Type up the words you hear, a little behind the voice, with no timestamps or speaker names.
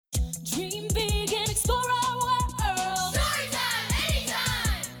Dream big and explore our world. Storytime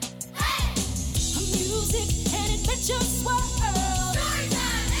anytime. Hey! Music and adventures world.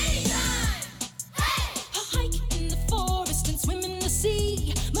 Storytime anytime. Hey! A hike in the forest and swim in the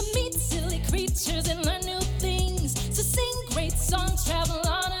sea. Meet silly creatures and learn new things. So sing great songs, travel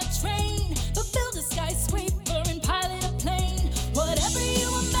on a train, but build a skyscraper and pilot a plane. Whatever you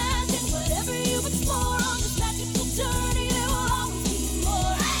imagine, whatever you explore on this magical journey, there will always be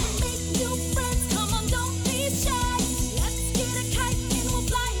more. Make new friends, come on, don't be shy. Let's get a kite and we'll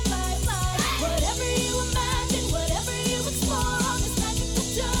fly, fly, fly. Whatever you imagine, whatever you explore on this magical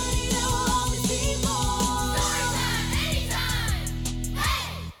journey, there will always be more. Storytime anytime.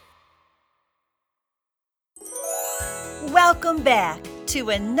 Hey! Welcome back to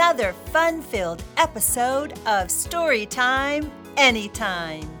another fun-filled episode of Storytime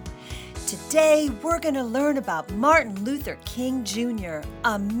Anytime. Today we're going to learn about Martin Luther King Jr.,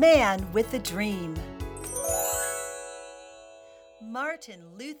 a man with a dream. Martin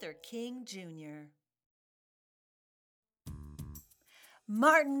Luther King Jr.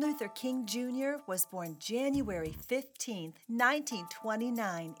 Martin Luther King Jr. was born January 15,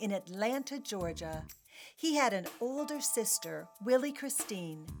 1929 in Atlanta, Georgia. He had an older sister, Willie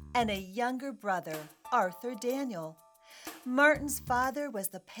Christine, and a younger brother, Arthur Daniel. Martin's father was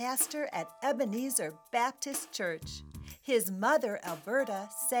the pastor at Ebenezer Baptist Church. His mother, Alberta,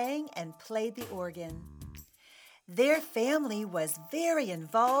 sang and played the organ. Their family was very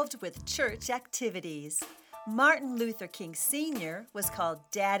involved with church activities. Martin Luther King Sr. was called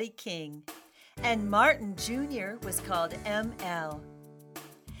Daddy King, and Martin Jr. was called ML.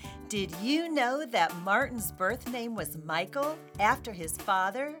 Did you know that Martin's birth name was Michael after his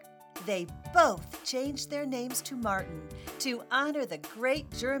father? They both changed their names to Martin to honor the great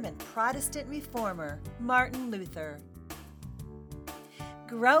German Protestant reformer, Martin Luther.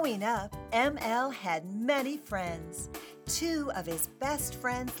 Growing up, ML had many friends. Two of his best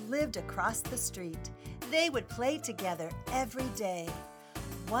friends lived across the street. They would play together every day.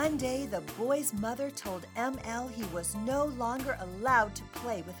 One day, the boy's mother told ML he was no longer allowed to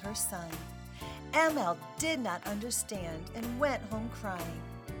play with her son. ML did not understand and went home crying.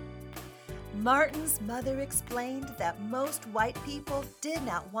 Martin's mother explained that most white people did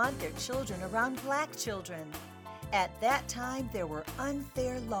not want their children around black children. At that time, there were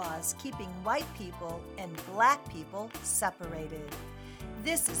unfair laws keeping white people and black people separated.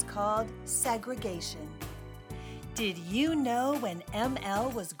 This is called segregation. Did you know when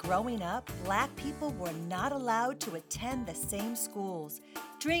ML was growing up, black people were not allowed to attend the same schools,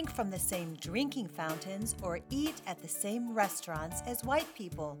 drink from the same drinking fountains, or eat at the same restaurants as white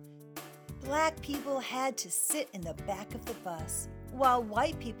people? Black people had to sit in the back of the bus, while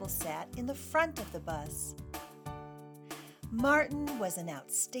white people sat in the front of the bus. Martin was an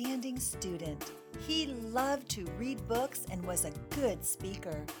outstanding student. He loved to read books and was a good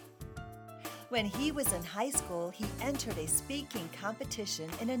speaker. When he was in high school, he entered a speaking competition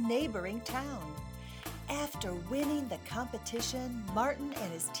in a neighboring town. After winning the competition, Martin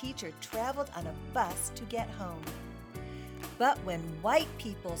and his teacher traveled on a bus to get home. But when white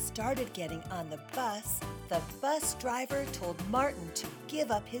people started getting on the bus driver told Martin to give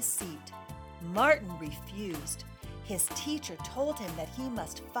up his seat. Martin refused. His teacher told him that he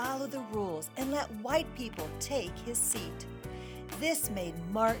must follow the rules and let white people take his seat. This made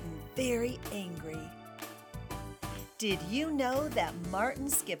Martin very angry. Did you know that Martin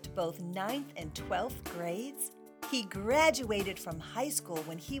skipped both 9th and 12th grades? He graduated from high school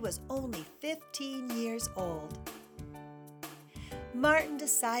when he was only 15 years old. Martin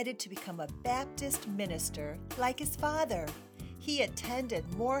decided to become a Baptist minister like his father. He attended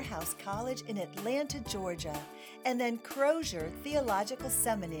Morehouse College in Atlanta, Georgia, and then Crozier Theological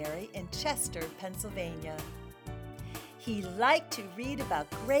Seminary in Chester, Pennsylvania. He liked to read about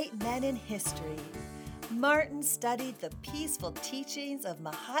great men in history. Martin studied the peaceful teachings of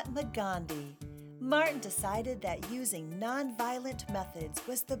Mahatma Gandhi. Martin decided that using nonviolent methods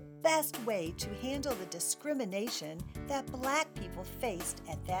was the best way to handle the discrimination that black people faced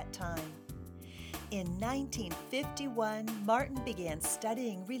at that time. In 1951, Martin began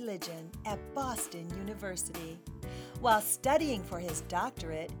studying religion at Boston University. While studying for his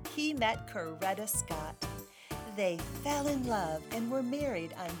doctorate, he met Coretta Scott. They fell in love and were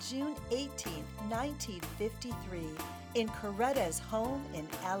married on June 18, 1953, in Coretta's home in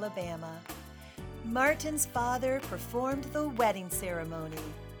Alabama. Martin's father performed the wedding ceremony.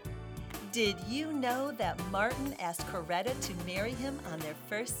 Did you know that Martin asked Coretta to marry him on their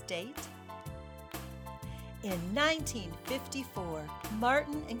first date? In 1954,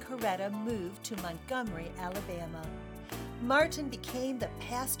 Martin and Coretta moved to Montgomery, Alabama. Martin became the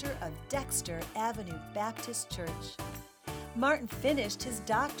pastor of Dexter Avenue Baptist Church. Martin finished his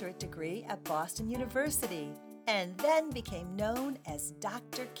doctorate degree at Boston University and then became known as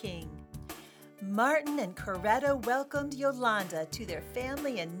Dr. King. Martin and Coretta welcomed Yolanda to their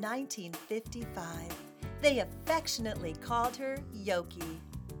family in 1955. They affectionately called her Yoki.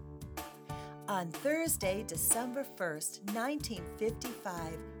 On Thursday, December 1st, 1955,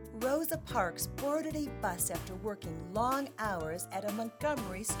 Rosa Parks boarded a bus after working long hours at a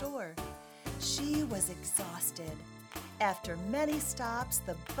Montgomery store. She was exhausted. After many stops,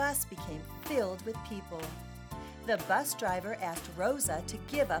 the bus became filled with people. The bus driver asked Rosa to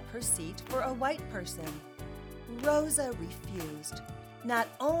give up her seat for a white person. Rosa refused. Not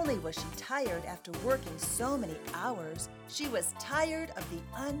only was she tired after working so many hours, she was tired of the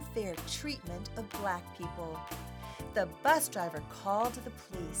unfair treatment of black people. The bus driver called the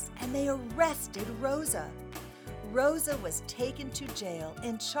police and they arrested Rosa. Rosa was taken to jail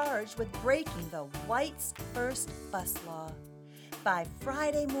and charged with breaking the whites' first bus law. By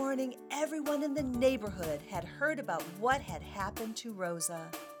Friday morning, everyone in the neighborhood had heard about what had happened to Rosa.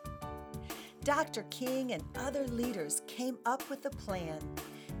 Dr. King and other leaders came up with a plan.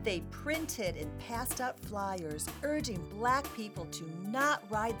 They printed and passed out flyers urging black people to not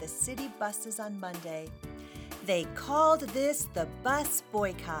ride the city buses on Monday. They called this the bus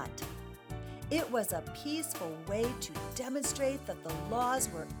boycott. It was a peaceful way to demonstrate that the laws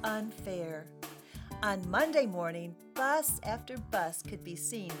were unfair. On Monday morning, bus after bus could be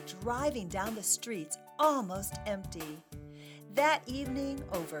seen driving down the streets almost empty. That evening,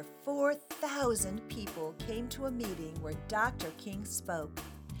 over 4,000 people came to a meeting where Dr. King spoke.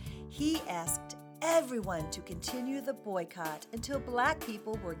 He asked everyone to continue the boycott until black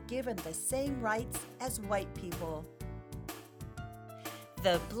people were given the same rights as white people.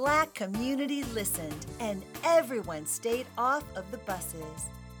 The black community listened, and everyone stayed off of the buses.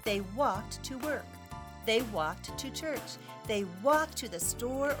 They walked to work. They walked to church. They walked to the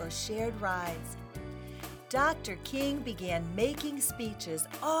store or shared rides. Dr. King began making speeches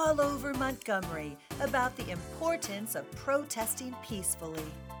all over Montgomery about the importance of protesting peacefully.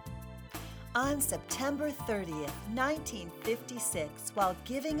 On September 30th, 1956, while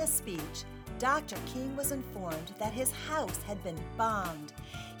giving a speech, Dr. King was informed that his house had been bombed.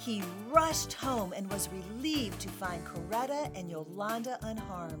 He rushed home and was relieved to find Coretta and Yolanda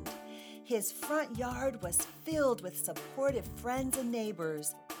unharmed. His front yard was filled with supportive friends and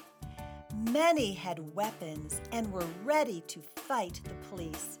neighbors. Many had weapons and were ready to fight the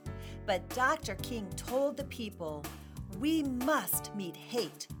police. But Dr. King told the people, "We must meet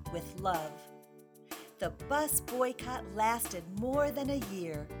hate with love." The bus boycott lasted more than a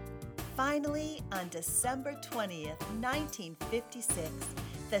year. Finally, on December 20th, 1956,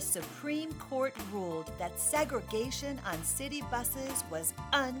 the Supreme Court ruled that segregation on city buses was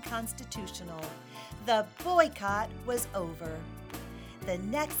unconstitutional. The boycott was over. The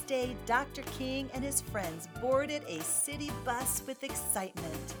next day, Dr. King and his friends boarded a city bus with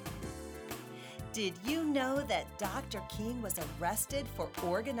excitement. Did you know that Dr. King was arrested for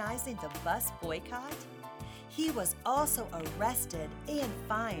organizing the bus boycott? He was also arrested and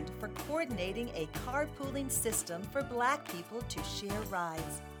fined for coordinating a carpooling system for black people to share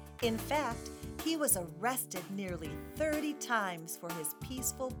rides. In fact, he was arrested nearly 30 times for his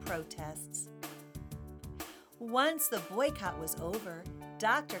peaceful protests. Once the boycott was over,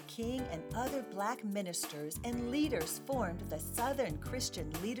 Dr. King and other black ministers and leaders formed the Southern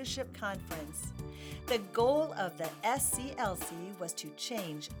Christian Leadership Conference. The goal of the SCLC was to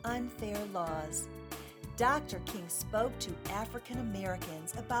change unfair laws. Dr. King spoke to African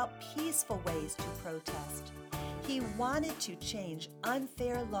Americans about peaceful ways to protest. He wanted to change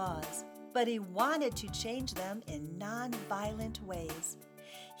unfair laws, but he wanted to change them in nonviolent ways.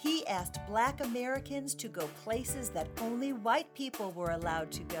 He asked black Americans to go places that only white people were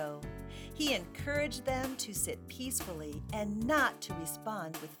allowed to go. He encouraged them to sit peacefully and not to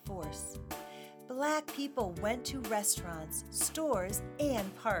respond with force. Black people went to restaurants, stores,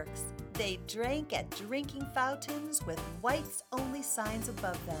 and parks. They drank at drinking fountains with whites-only signs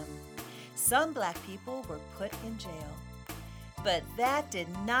above them. Some black people were put in jail. But that did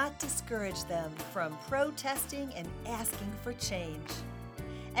not discourage them from protesting and asking for change.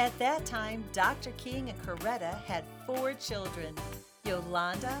 At that time, Dr. King and Coretta had 4 children: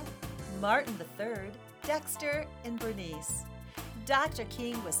 Yolanda, Martin III, Dexter, and Bernice. Dr.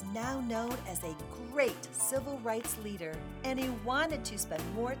 King was now known as a great civil rights leader, and he wanted to spend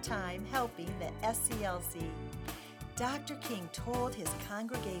more time helping the SCLC. Dr. King told his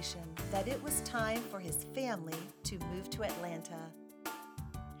congregation that it was time for his family to move to Atlanta.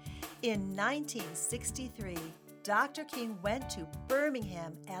 In 1963, Dr. King went to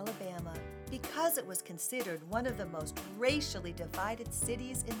Birmingham, Alabama, because it was considered one of the most racially divided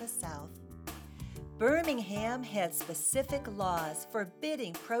cities in the South. Birmingham had specific laws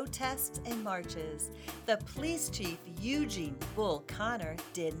forbidding protests and marches. The police chief, Eugene Bull Connor,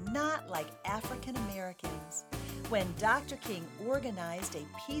 did not like African Americans. When Dr. King organized a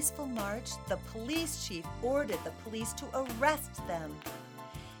peaceful march, the police chief ordered the police to arrest them.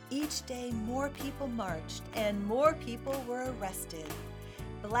 Each day, more people marched and more people were arrested.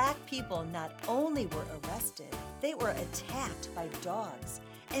 Black people not only were arrested, they were attacked by dogs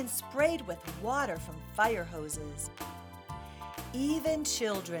and sprayed with water from fire hoses. Even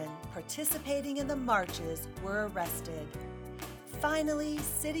children participating in the marches were arrested. Finally,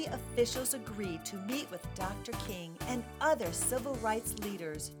 city officials agreed to meet with Dr. King and other civil rights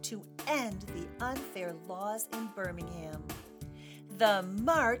leaders to end the unfair laws in Birmingham. The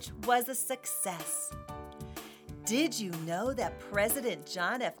march was a success. Did you know that President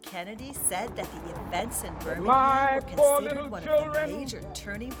John F. Kennedy said that the events in Birmingham were considered one of the major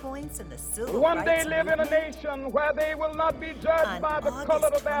turning points in the civil rights movement? One day live in a nation where they will not be judged by the color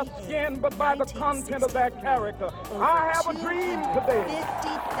of their skin, but by the content of their character. I have a dream today.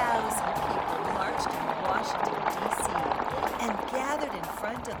 50,000 people marched in Washington, D.C. and gathered in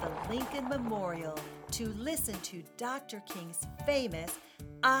front of the Lincoln Memorial to listen to Dr. King's famous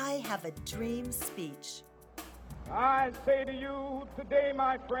I Have a Dream speech. I say to you today,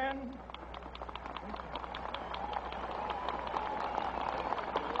 my friend,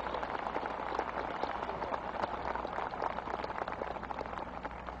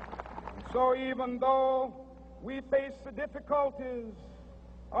 so even though we face the difficulties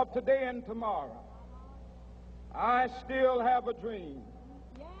of today and tomorrow, I still have a dream.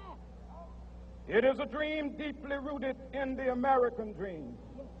 It is a dream deeply rooted in the American dream.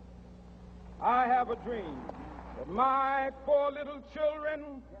 I have a dream that my 4 little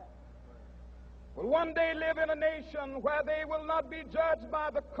children will one day live in a nation where they will not be judged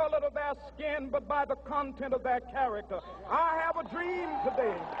by the color of their skin, but by the content of their character. I have a dream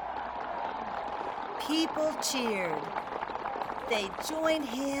today. People cheered. They joined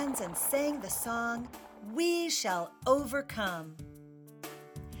hands and sang the song, "We Shall Overcome."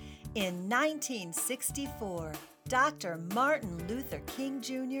 In 1964, Dr. Martin Luther King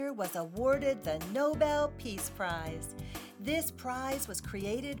Jr. was awarded the Nobel Peace Prize. This prize was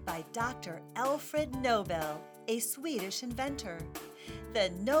created by Dr. Alfred Nobel, a Swedish inventor. The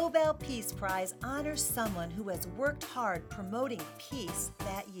Nobel Peace Prize honors someone who has worked hard promoting peace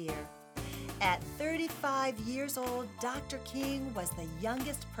that year. At 35 years old, Dr. King was the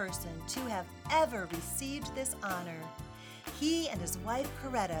youngest person to have ever received this honor. He and his wife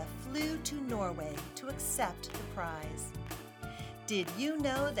Coretta flew to Norway to accept the prize. Did you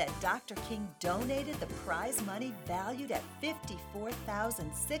know that Dr. King donated the prize money valued at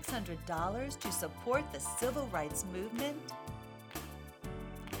 $54,600 to support the civil rights movement?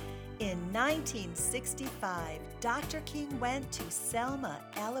 In 1965, Dr. King went to Selma,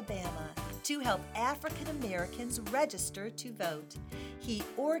 Alabama, to help African Americans register to vote. He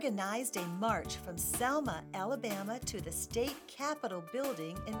organized a march from Selma, Alabama to the state capitol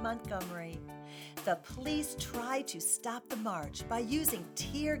building in Montgomery. The police tried to stop the march by using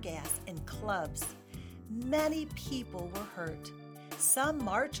tear gas and clubs. Many people were hurt. Some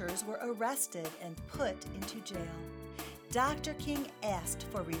marchers were arrested and put into jail. Dr. King asked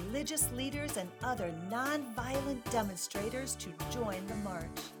for religious leaders and other nonviolent demonstrators to join the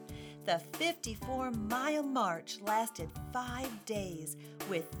march. The 54-mile march lasted 5 days,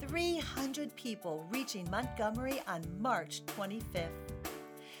 with 300 people reaching Montgomery on March 25th.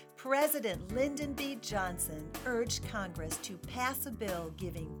 President Lyndon B. Johnson urged Congress to pass a bill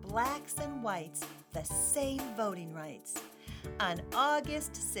giving blacks and whites the same voting rights. On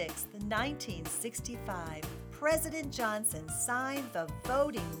August 6, 1965, President Johnson signed the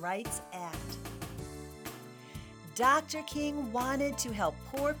Voting Rights Act. Dr. King wanted to help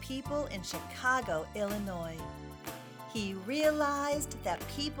poor people in Chicago, Illinois. He realized that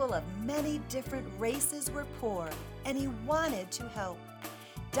people of many different races were poor, and he wanted to help.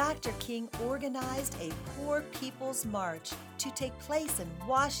 Dr. King organized a Poor People's March to take place in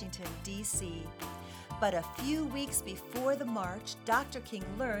Washington, D.C. But a few weeks before the march, Dr. King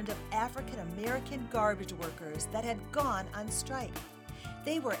learned of African American garbage workers that had gone on strike.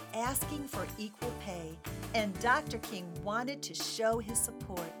 They were asking for equal pay, and Dr. King wanted to show his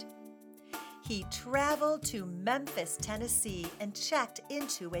support. He traveled to Memphis, Tennessee, and checked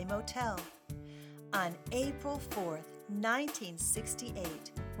into a motel. On April 4th,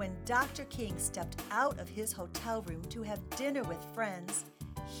 1968, when Dr. King stepped out of his hotel room to have dinner with friends,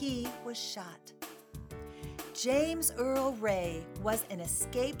 he was shot. James Earl Ray was an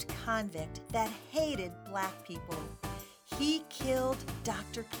escaped convict that hated black people. He killed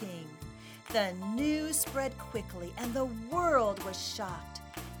Dr. King. The news spread quickly and the world was shocked.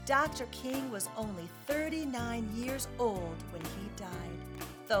 Dr. King was only 39 years old when he died.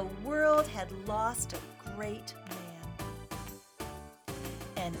 The world had lost a great man.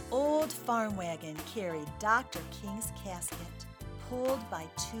 An old farm wagon carried Dr. King's casket, pulled by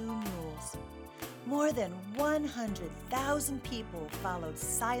 2 mules. More than 100,000 people followed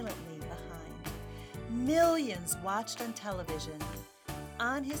silently behind. Millions watched on television.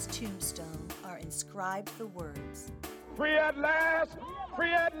 On his tombstone are inscribed the words, Free at last,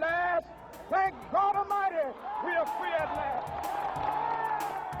 free at last. Thank God Almighty, we are free at last.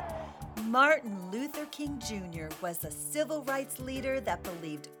 Martin Luther King Jr. was a civil rights leader that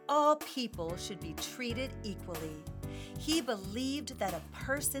believed all people should be treated equally. He believed that a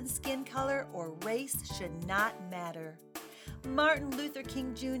person's skin color or race should not matter. Martin Luther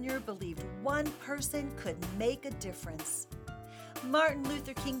King Jr. believed one person could make a difference. Martin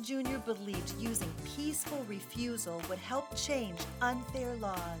Luther King Jr. believed using peaceful refusal would help change unfair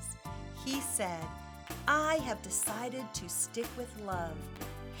laws. He said, "I have decided to stick with love.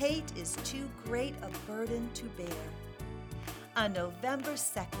 Hate is too great a burden to bear." On November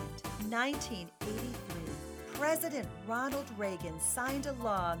 2nd, 1983, President Ronald Reagan signed a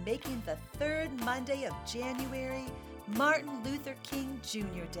law making the third Monday of January Martin Luther King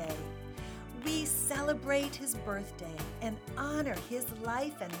Jr. Day. We celebrate his birthday and honor his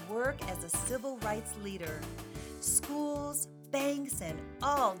life and work as a civil rights leader. Schools, banks, and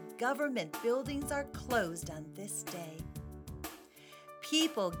all government buildings are closed on this day.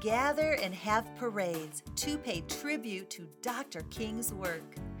 People gather and have parades to pay tribute to Dr. King's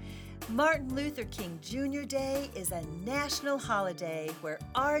work. Martin Luther King Jr. Day is a national holiday where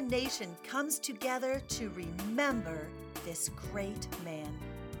our nation comes together to remember this great man.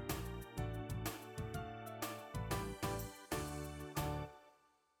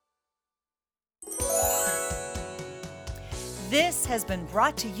 This has been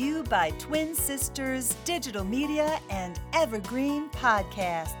brought to you by Twin Sisters Digital Media and Evergreen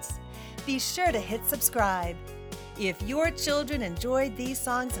Podcasts. Be sure to hit subscribe. If your children enjoyed these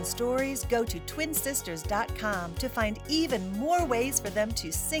songs and stories, go to twinsisters.com to find even more ways for them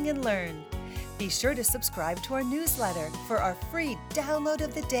to sing and learn. Be sure to subscribe to our newsletter for our free download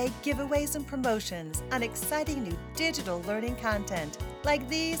of the day giveaways and promotions on exciting new digital learning content like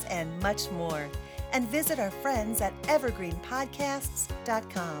these and much more. And visit our friends at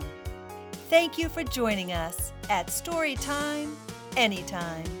evergreenpodcasts.com. Thank you for joining us at Storytime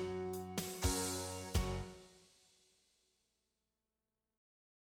Anytime.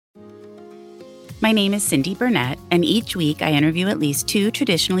 My name is Cindy Burnett, and each week I interview at least 2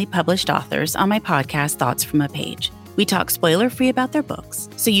 traditionally published authors on my podcast, Thoughts from a Page. We talk spoiler-free about their books,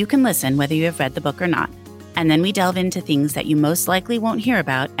 so you can listen whether you have read the book or not. And then we delve into things that you most likely won't hear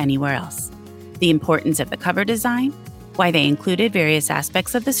about anywhere else. The importance of the cover design, why they included various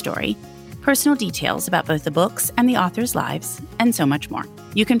aspects of the story, personal details about both the books and the authors' lives, and so much more.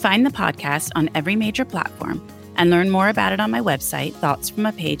 You can find the podcast on every major platform and learn more about it on my website,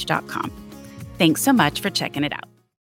 thoughtsfromapage.com. Thanks so much for checking it out.